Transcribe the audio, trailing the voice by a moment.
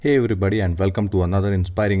Hey everybody, and welcome to another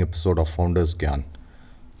inspiring episode of Founders Gyan.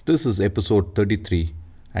 This is episode 33,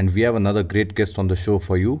 and we have another great guest on the show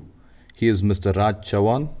for you. He is Mr. Raj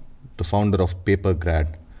Chavan, the founder of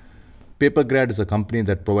Papergrad. Papergrad is a company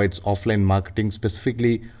that provides offline marketing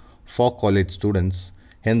specifically for college students,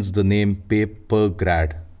 hence the name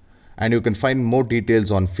Papergrad. And you can find more details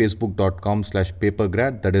on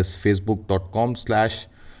facebook.com/papergrad, that is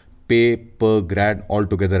facebook.com/papergrad,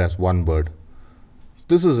 altogether as one word.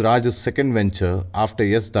 This is Raj's second venture after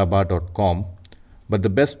yesdaba.com, but the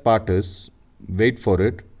best part is, wait for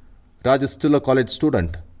it, Raj is still a college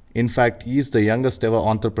student. In fact, he is the youngest ever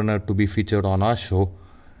entrepreneur to be featured on our show,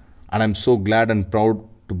 and I'm so glad and proud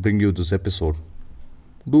to bring you this episode.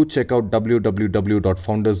 Do check out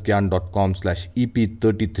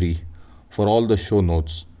www.foundersgyan.com/ep33 for all the show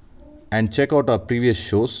notes. And check out our previous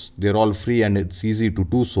shows, they're all free and it's easy to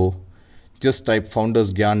do so. Just type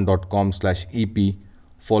foundersgyan.com/ep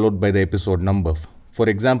followed by the episode number. For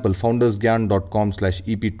example,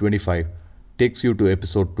 foundersgyan.com/ep25 takes you to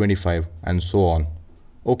episode 25 and so on.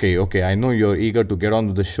 Okay, I know you're eager to get on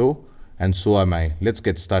with the show, and so am I. Let's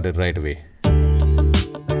get started right away.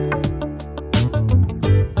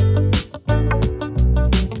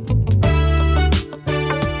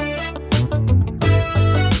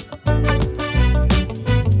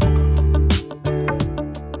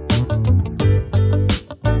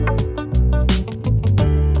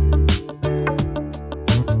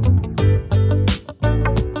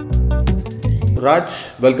 Raj,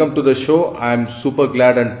 welcome to the show. I'm super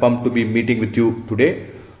glad and pumped to be meeting with you today.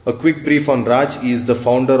 A quick brief on Raj. He is the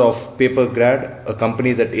founder of Papergrad, a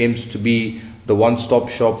company that aims to be the one-stop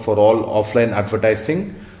shop for all offline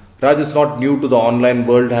advertising. Raj is not new to the online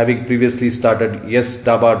world, having previously started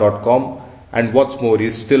yesdaba.com, and what's more, he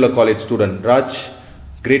is still a college student. Raj,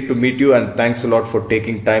 great to meet you, and thanks a lot for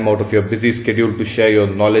taking time out of your busy schedule to share your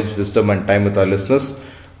knowledge, wisdom and time with our listeners.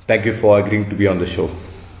 Thank you for agreeing to be on the show.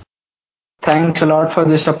 Thanks a lot for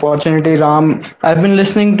this opportunity, Ram. I've been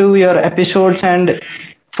listening to your episodes, and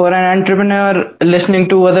for an entrepreneur listening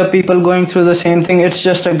to other people going through the same thing, it's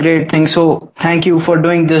just a great thing. So, thank you for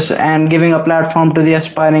doing this and giving a platform to the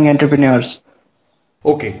aspiring entrepreneurs.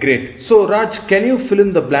 Okay, great. So, Raj, can you fill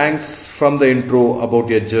in the blanks from the intro about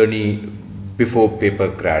your journey before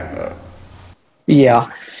Papergrad? Yeah.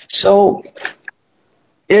 So,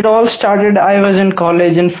 it all started. I was in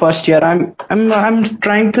college in first year. I'm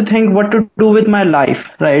trying to think what to do with my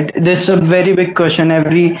life, right? This is a very big question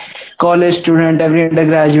every college student, every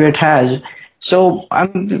undergraduate has. So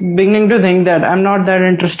I'm beginning to think that I'm not that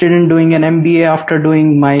interested in doing an MBA after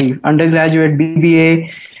doing my undergraduate BBA,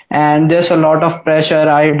 and there's a lot of pressure.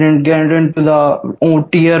 I didn't get into the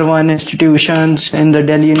tier one institutions in the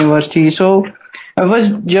Delhi University. So I was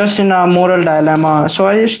just in a moral dilemma. So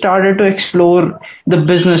I started to explore the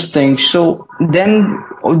business things. So then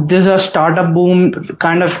this a startup boom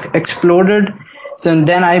kind of exploded. So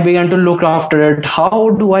then I began to look after it. How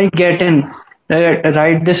do I get in?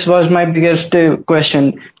 Right, this was my biggest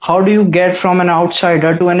question. How do you get from an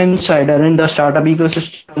outsider to an insider in the startup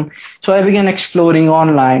ecosystem? So I began exploring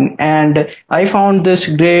online, and I found this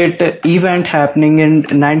great event happening in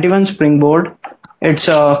 91 Springboard. It's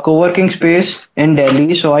a co-working space in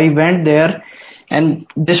Delhi. So I went there, and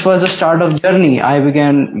this was the start of journey. I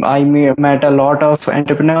met a lot of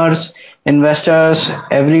entrepreneurs, investors,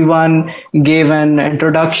 everyone gave an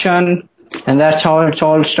introduction, and that's how it's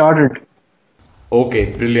all started. Okay,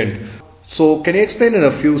 brilliant. So, can you explain in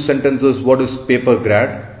a few sentences what is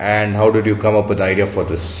Papergrad and how did you come up with the idea for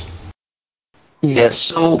this? Yes,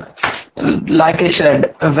 so like I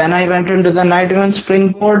said, when I went into the 91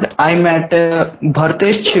 Springboard, I met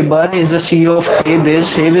Bhartesh Chibbar. He's the CEO of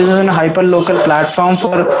Haybiz. Haybiz is a hyper-local platform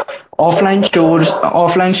for offline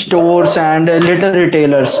stores and little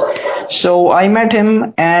retailers. So I met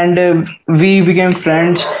him, and we became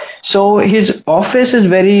friends. So his office is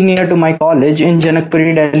very near to my college in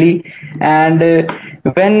Janakpuri, Delhi. And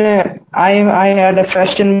when I had a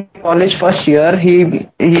fest in college first year,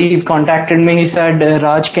 he contacted me. He said,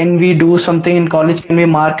 Raj, can we do something in college? Can we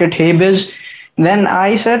market Haybiz? Then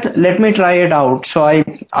I said, let me try it out. So I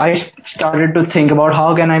started to think about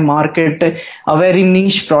how can I market a very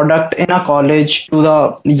niche product in a college to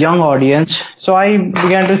the young audience. So I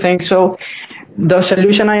began to think, so the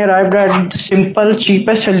solution I arrived at, the simple,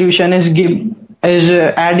 cheapest solution is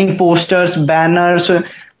adding posters, banners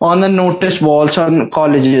on the notice walls on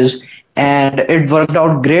colleges, and it worked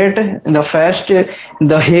out great. The first, the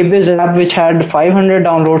Haybiz app, which had 500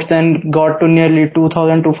 downloads, then got to nearly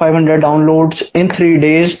 2,000 to 500 downloads in 3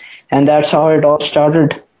 days, and that's how it all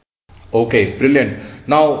started. Okay, brilliant.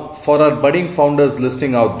 Now, for our budding founders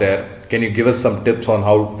listening out there, can you give us some tips on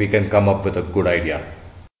how we can come up with a good idea?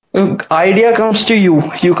 Idea comes to you.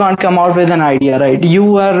 You can't come out with an idea, right?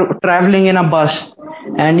 You are traveling in a bus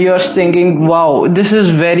and you're thinking, wow, this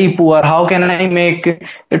is very poor. How can I make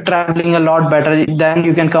traveling a lot better? Then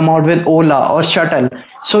you can come out with Ola or Shuttle.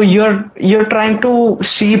 So you're trying to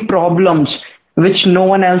see problems which no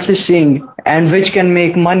one else is seeing and which can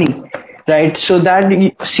make money, right? So that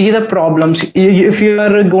you see the problems. If you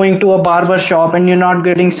are going to a barber shop and you're not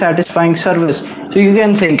getting satisfying service, so you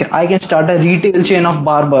can think, I can start a retail chain of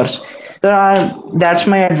barbers. That's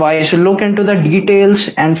my advice. Look into the details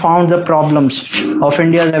and found the problems of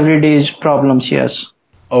India's everyday's problems. Yes.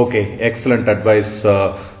 Okay, excellent advice,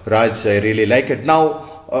 Raj. I really like it. Now,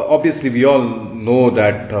 obviously, we all know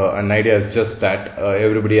that an idea is just that.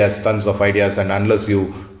 Everybody has tons of ideas, and unless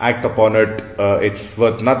you act upon it, it's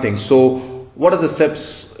worth nothing. So, what are the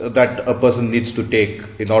steps that a person needs to take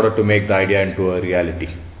in order to make the idea into a reality?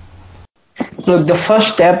 Look, the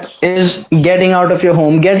first step is getting out of your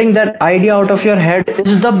home. Getting that idea out of your head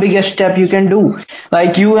is the biggest step you can do.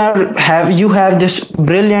 Like you have this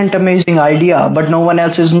brilliant, amazing idea, but no one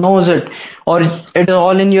else knows it, or it is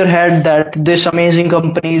all in your head that this amazing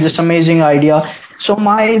company, this amazing idea. So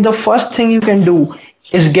the first thing you can do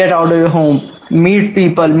is get out of your home, meet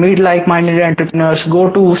people, meet like-minded entrepreneurs,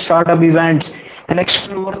 go to startup events, and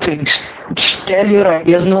explore things. Just tell your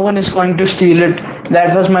ideas. No one is going to steal it.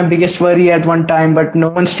 That was my biggest worry at one time, but no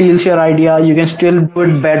one steals your idea. You can still do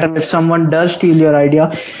it better if someone does steal your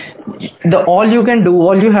idea. All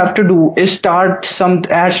you have to do is start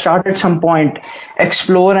at some point,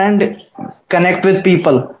 explore and connect with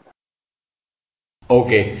people.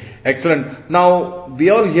 Okay, excellent. Now, we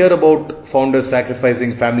all hear about founders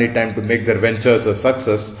sacrificing family time to make their ventures a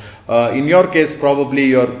success. In your case, probably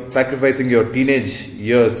you're sacrificing your teenage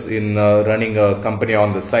years in running a company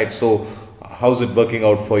on the side. So, how's it working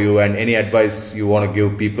out for you? And any advice you want to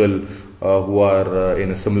give people who are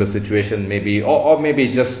in a similar situation, maybe, or maybe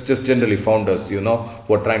just generally founders, who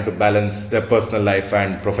are trying to balance their personal life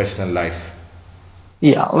and professional life?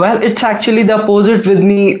 Yeah, well, it's actually the opposite with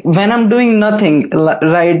me when I'm doing nothing,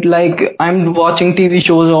 right? Like I'm watching TV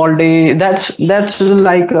shows all day. That's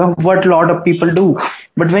like what a lot of people do.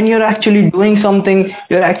 But when you're actually doing something,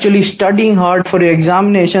 you're actually studying hard for your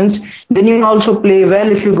examinations, then you also play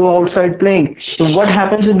well if you go outside playing. So what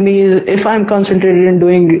happens with me is if I'm concentrated in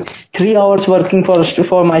doing 3 hours working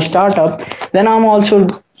for my startup, then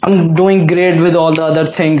I'm doing great with all the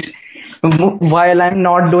other things while I'm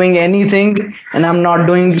not doing anything and I'm not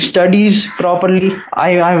doing studies properly,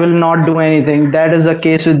 I will not do anything. That is the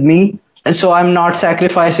case with me. So I'm not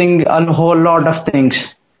sacrificing a whole lot of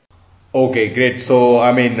things. Okay, great. So,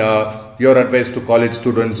 I mean, your advice to college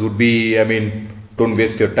students would be, I mean, don't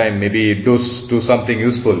waste your time. Maybe do something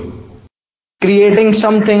useful. Creating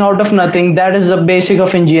something out of nothing, that is the basic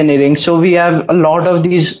of engineering. So we have a lot of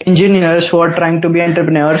these engineers who are trying to be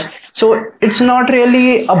entrepreneurs. So it's not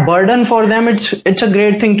really a burden for them. It's a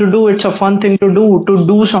great thing to do. It's a fun thing to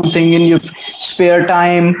do something in your spare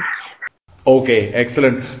time. Okay,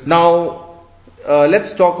 excellent. Now,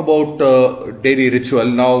 let's talk about daily ritual.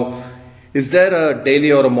 Now, is there a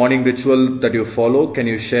daily or a morning ritual that you follow? Can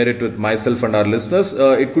you share it with myself and our listeners?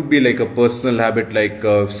 It could be like a personal habit, like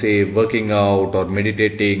say working out or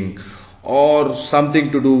meditating, or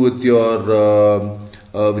something to do with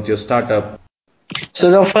your startup.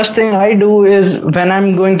 So the first thing I do is when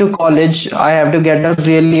I'm going to college, I have to get up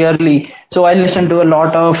really early. So I listen to a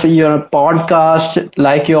lot of your podcast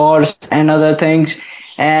like yours and other things.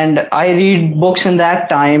 And I read books in that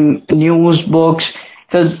time, news books,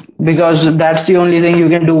 because that's the only thing you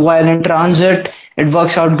can do while in transit. It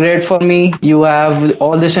works out great for me. You have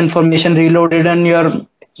all this information reloaded in your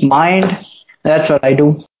mind. That's what I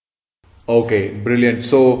do. Okay, brilliant.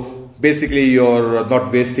 So basically, you're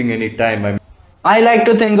not wasting any time. I like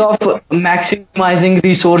to think of maximizing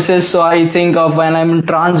resources. So I think of when I'm in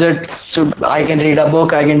transit, so I can read a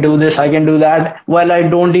book, I can do this, I can do that, while I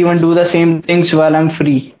don't even do the same things while I'm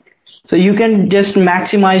free. So you can just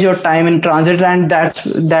maximize your time in transit, and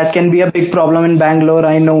that can be a big problem in Bangalore.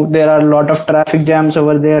 I know there are a lot of traffic jams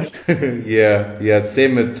over there. Yeah, yeah,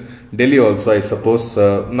 same with Delhi also, I suppose.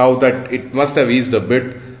 Now that it must have eased a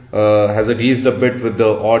bit, has it eased a bit with the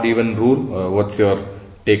odd even rule? What's your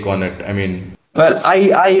take on it? I mean, Well,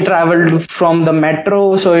 I traveled from the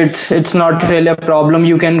metro, so it's not really a problem.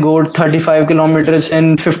 You can go 35 kilometers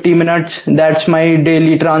in 50 minutes. That's my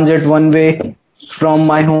daily transit one way from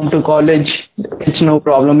my home to college. It's no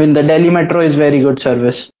problem. In the Delhi metro is very good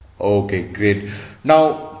service. okay, great.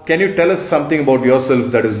 Now, can you tell us something about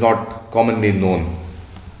yourself that is not commonly known?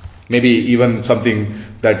 maybe even something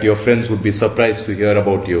that your friends would be surprised to hear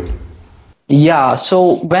about you. Yeah, so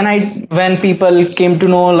when people came to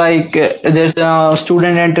know like there's a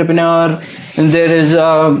student entrepreneur, and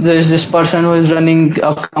there's this person who is running a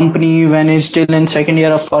company when he's still in second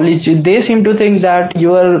year of college, they seem to think that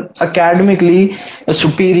you are academically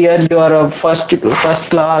superior, you are a first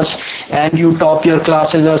class, and you top your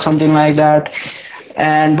classes or something like that.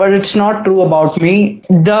 And but it's not true about me.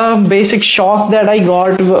 The basic shock that I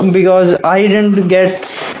got because I didn't get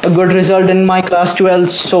a good result in my class 12,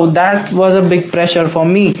 so that was a big pressure for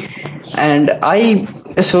me. And I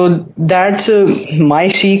so that's my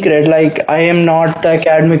secret. Like, I am not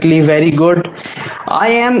academically very good, I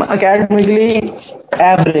am academically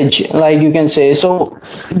average, like you can say. So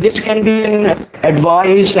this can be an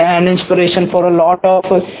advice and inspiration for a lot of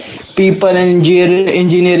people in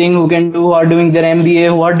engineering who are doing their MBA,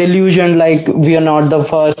 who are delusioned like we are not the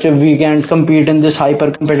first, we can't compete in this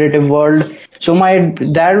hyper competitive world. So my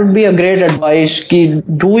that would be a great advice ki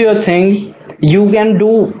do your thing. You can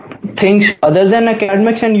do things other than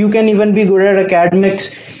academics, and you can even be good at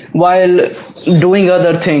academics while doing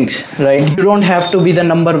other things, right? You don't have to be the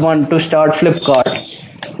number one to start Flipkart,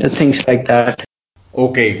 things like that.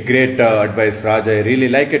 Okay, great advice, Raj. I really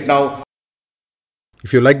like it. Now,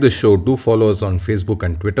 if you like the show, do follow us on Facebook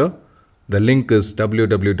and Twitter. The link is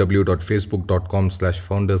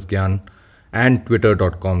www.facebook.com/foundersgyan and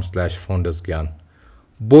twitter.com/foundersgyan.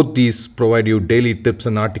 Both these provide you daily tips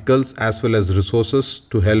and articles as well as resources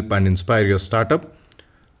to help and inspire your startup.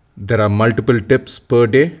 There are multiple tips per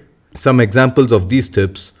day. Some examples of these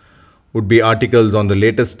tips would be articles on the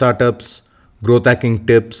latest startups, growth hacking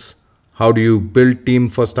tips, how do you build team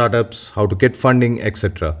for startups, how to get funding,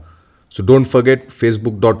 etc. So don't forget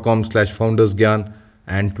facebook.com/foundersgyan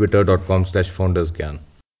and twitter.com/foundersgyan.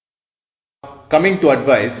 Coming to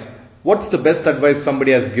advice, what's the best advice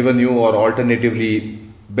somebody has given you, or alternatively,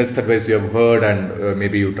 best advice you have heard and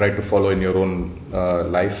maybe you try to follow in your own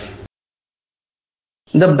life?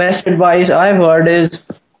 The best advice I've heard is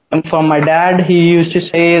from my dad. He used to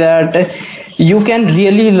say that you can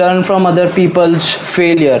really learn from other people's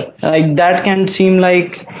failure. Like, that can seem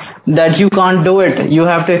like that you can't do it. You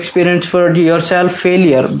have to experience for yourself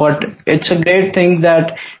failure. But it's a great thing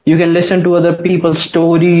that you can listen to other people's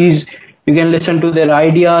stories. You can listen to their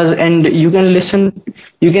ideas, and you can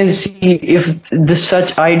see if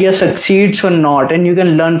such idea succeeds or not, and you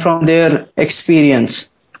can learn from their experience.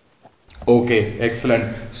 Okay, excellent.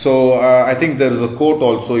 So I think there is a quote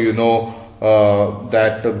also,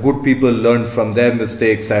 that good people learn from their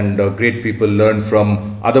mistakes and great people learn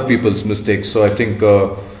from other people's mistakes. So I think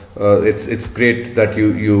it's great that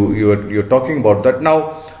you're talking about that.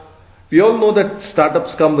 Now, we all know that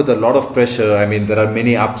startups come with a lot of pressure. I mean, there are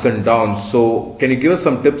many ups and downs. So can you give us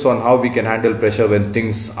some tips on how we can handle pressure when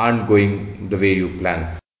things aren't going the way you plan?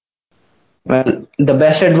 Well, the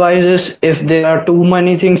best advice is if there are too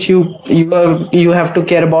many things you have to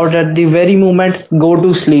care about at the very moment, go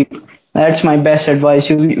to sleep. That's my best advice.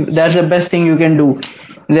 That's the best thing you can do.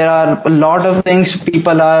 There are a lot of things,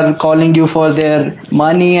 people are calling you for their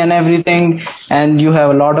money and everything, and you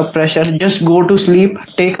have a lot of pressure. Just go to sleep,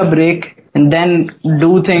 take a break, and then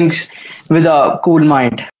do things with a cool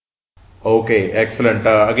mind. Okay, excellent.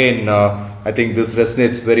 Again, I think this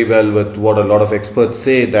resonates very well with what a lot of experts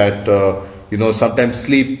say that sometimes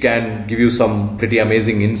sleep can give you some pretty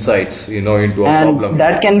amazing insights into a And problem.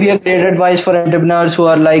 that can be a great advice for entrepreneurs who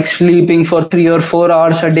are like sleeping for 3 or 4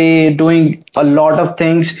 hours a day, doing a lot of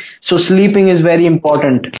things. So sleeping is very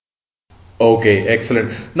important. Okay,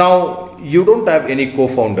 excellent. Now, you don't have any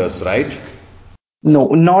co-founders, right? No,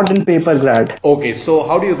 not in paper grad. Okay, so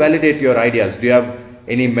how do you validate your ideas? Do you have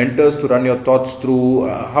any mentors to run your thoughts through?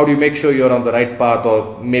 How do you make sure you're on the right path,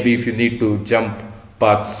 or maybe if you need to jump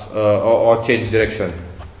paths or change direction?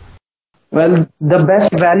 Well, the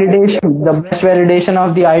best validation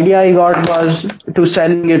of the idea I got was to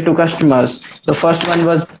selling it to customers. The first one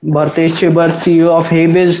was Bhartesh Chibar, CEO of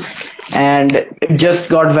Haybiz, and it just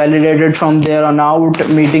got validated from there on out,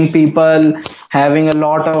 meeting people, having a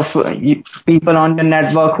lot of people on the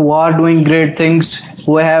network who are doing great things,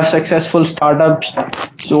 who have successful startups.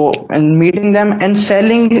 So, and meeting them and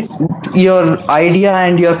selling your idea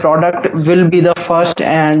and your product will be the first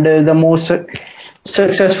and the most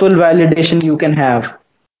successful validation you can have.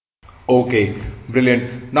 Okay,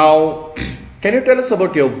 brilliant. Now, can you tell us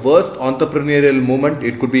about your worst entrepreneurial moment?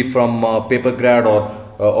 It could be from paper grad or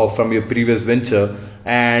from your previous venture.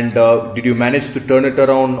 And did you manage to turn it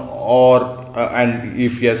around, or and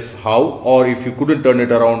if yes, how? Or if you couldn't turn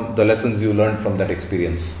it around, the lessons you learned from that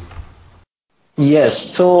experience?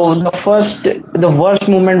 Yes, so the first the worst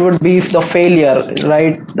moment would be the failure,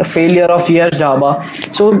 right? The failure of Yes Java.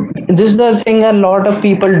 So this is the thing a lot of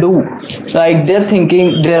people do. Like they're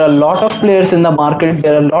thinking there are a lot of players in the market,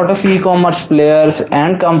 there are a lot of e-commerce players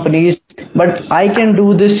and companies, but I can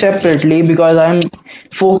do this separately because I'm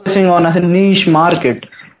focusing on a niche market.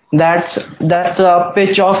 That's a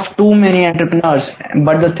pitch of too many entrepreneurs.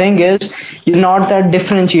 But the thing is, you're not that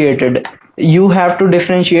differentiated. You have to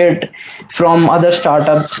differentiate from other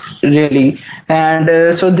startups really.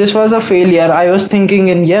 And so this was a failure. I was thinking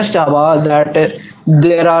in Yes Java that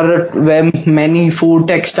there are many food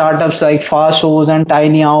tech startups like Fasos and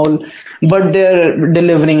Tiny Owl, but they're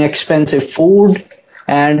delivering expensive food,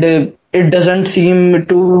 and it doesn't seem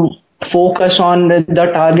to focus on the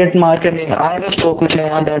target marketing. I was focusing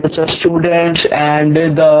on that it's the students and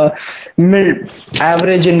the mid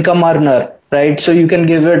average income earner, right? So you can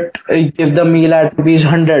give the meal at rupees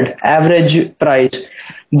 100 average price.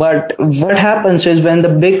 But what happens is when the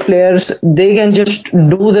big players they can just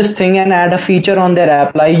do this thing and add a feature on their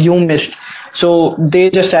app like you missed. So they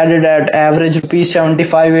just added at average rupees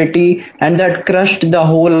 75 80, and that crushed the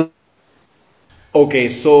whole. Okay,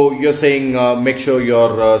 so you're saying make sure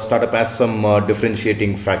your startup has some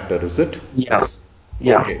differentiating factor, is it? Yeah.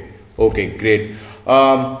 Yeah. Okay, okay, great.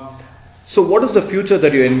 So what is the future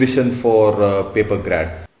that you envision for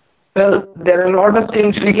Papergrad? Well, there are a lot of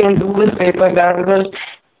things we can do with Papergraph because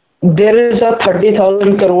there is a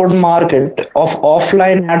 30,000 crore market of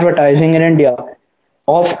offline advertising in India,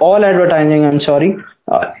 of all advertising, I'm sorry,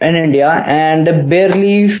 in India, and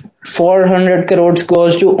barely 400 crores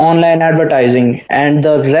goes to online advertising, and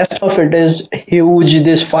the rest of it is huge.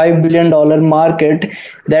 This $5 billion market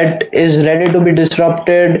that is ready to be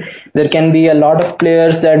disrupted. There can be a lot of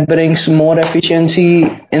players that brings more efficiency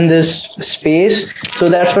in this space. So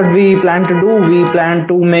that's what we plan to do. We plan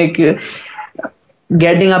to make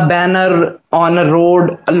getting a banner on a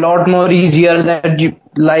road a lot more easier than you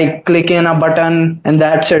like clicking a button and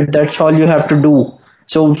that's it. That's all you have to do.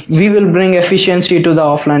 So we will bring efficiency to the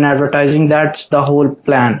offline advertising. That's the whole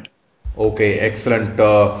plan. Okay, excellent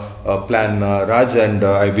plan, Raj, and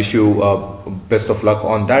I wish you best of luck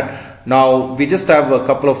on that. Now, we just have a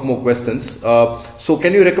couple of more questions. So,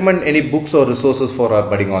 can you recommend any books or resources for our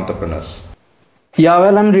budding entrepreneurs? Yeah,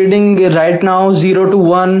 well, I'm reading right now Zero to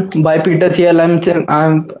One by Peter Thiel.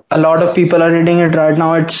 I'm a lot of people are reading it right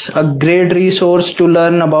now. It's a great resource to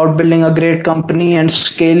learn about building a great company and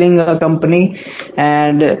scaling a company.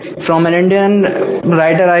 And from an Indian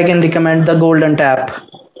writer, I can recommend The Golden Tap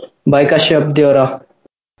by Kashyap Deora.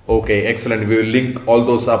 Okay, excellent. We will link all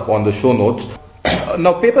those up on the show notes.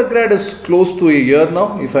 Now, Papergrad is close to a year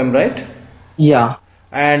now, if I'm right. Yeah.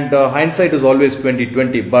 And hindsight is always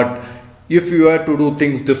 2020. But if you were to do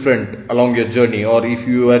things different along your journey, or if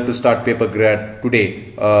you were to start Papergrad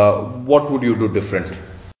today, what would you do different?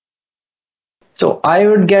 So I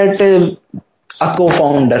would get a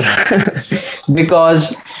co-founder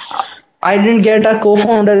because I didn't get a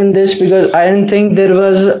co-founder in this because I didn't think there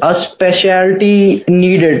was a specialty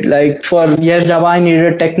needed. Like for Yes Java, I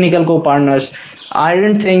needed technical co-partners. I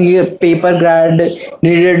didn't think paper grad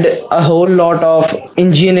needed a whole lot of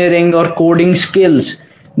engineering or coding skills.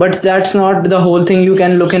 But that's not the whole thing. You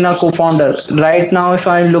can look in a co-founder. Right now, if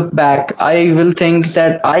I look back, I will think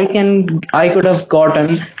that I could have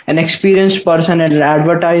gotten an experienced person in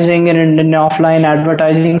advertising and in an offline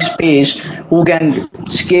advertising space who can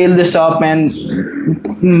scale this up and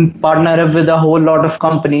partner up with a whole lot of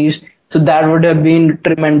companies. So that would have been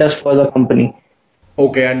tremendous for the company.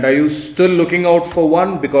 Okay, and are you still looking out for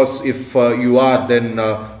one? Because if you are, then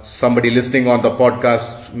somebody listening on the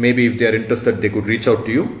podcast, maybe if they are interested, they could reach out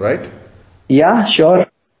to you, right? Yeah, sure.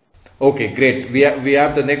 Okay, great. We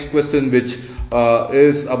have the next question, which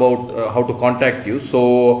is about how to contact you.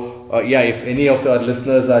 So, yeah, if any of our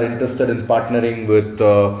listeners are interested in partnering with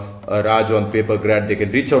Raj on Papergrad, they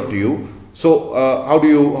can reach out to you. So, how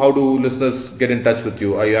do listeners get in touch with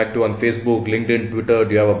you? Are you active on Facebook, LinkedIn, Twitter?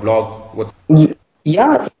 Do you have a blog? What's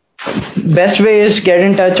Yeah, best way is get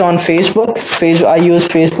in touch on Facebook. I use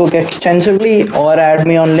Facebook extensively, or add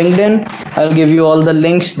me on LinkedIn. I'll give you all the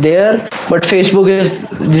links there. But Facebook is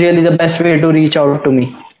really the best way to reach out to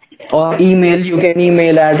me. Or email, you can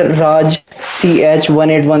email at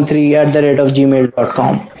rajch1813 at the rate of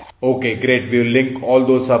gmail.com. Okay, great. We'll link all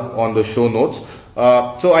those up on the show notes.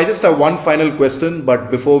 So I just have one final question,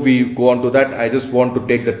 but before we go on to that, I just want to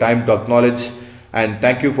take the time to acknowledge and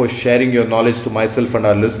thank you for sharing your knowledge to myself and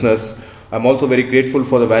our listeners. I'm also very grateful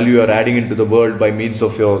for the value you're adding into the world by means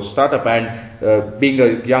of your startup and being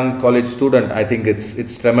a young college student. I think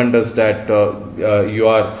it's tremendous that you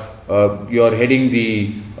are you're heading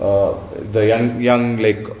the young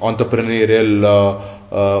like entrepreneurial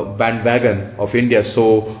bandwagon of India.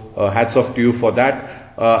 So hats off to you for that.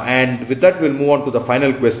 And with that, we'll move on to the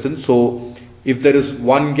final question. So, if there is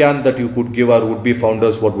one gyan that you could give our would-be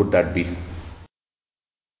founders, what would that be?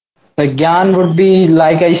 The Gyan would be,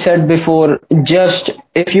 like I said before, just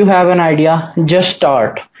if you have an idea, just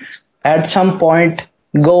start. At some point,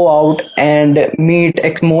 go out and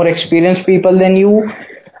meet more experienced people than you,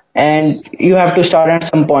 and you have to start at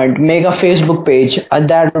some point. Make a Facebook page.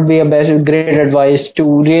 That would be a great advice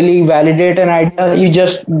to really validate an idea. You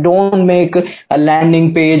just don't make a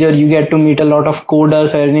landing page or you get to meet a lot of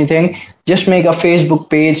coders or anything. Just make a Facebook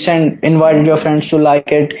page, send invite your friends to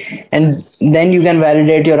like it, and then you can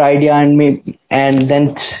validate your idea and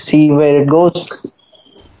then see where it goes.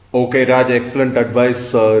 Okay, Raj, excellent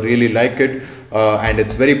advice. Really like it, and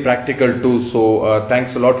it's very practical too. So,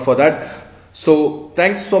 thanks a lot for that. So,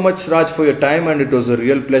 thanks so much, Raj, for your time, and it was a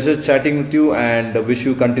real pleasure chatting with you. And wish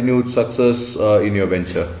you continued success in your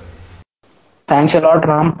venture. Thanks a lot,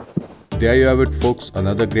 Ram. There you have it, folks.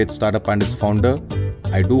 Another great startup and its founder.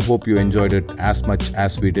 I do hope you enjoyed it as much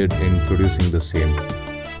as we did in producing the same.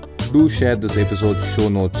 Do share this episode's show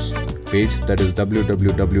notes page, that is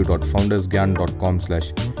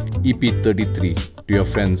www.foundersgyan.com/EP33 to your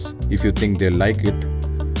friends if you think they'll like it,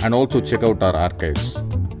 and also check out our archives.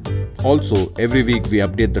 Also, every week we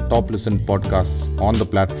update the top listened podcasts on the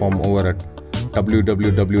platform over at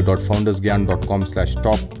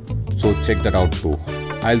www.foundersgyan.com/top, so check that out too.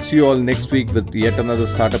 I'll see you all next week with yet another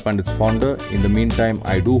startup and its founder. In the meantime,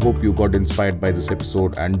 I do hope you got inspired by this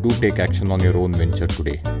episode and do take action on your own venture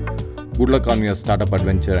today. Good luck on your startup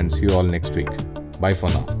adventure and see you all next week. Bye for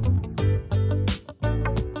now.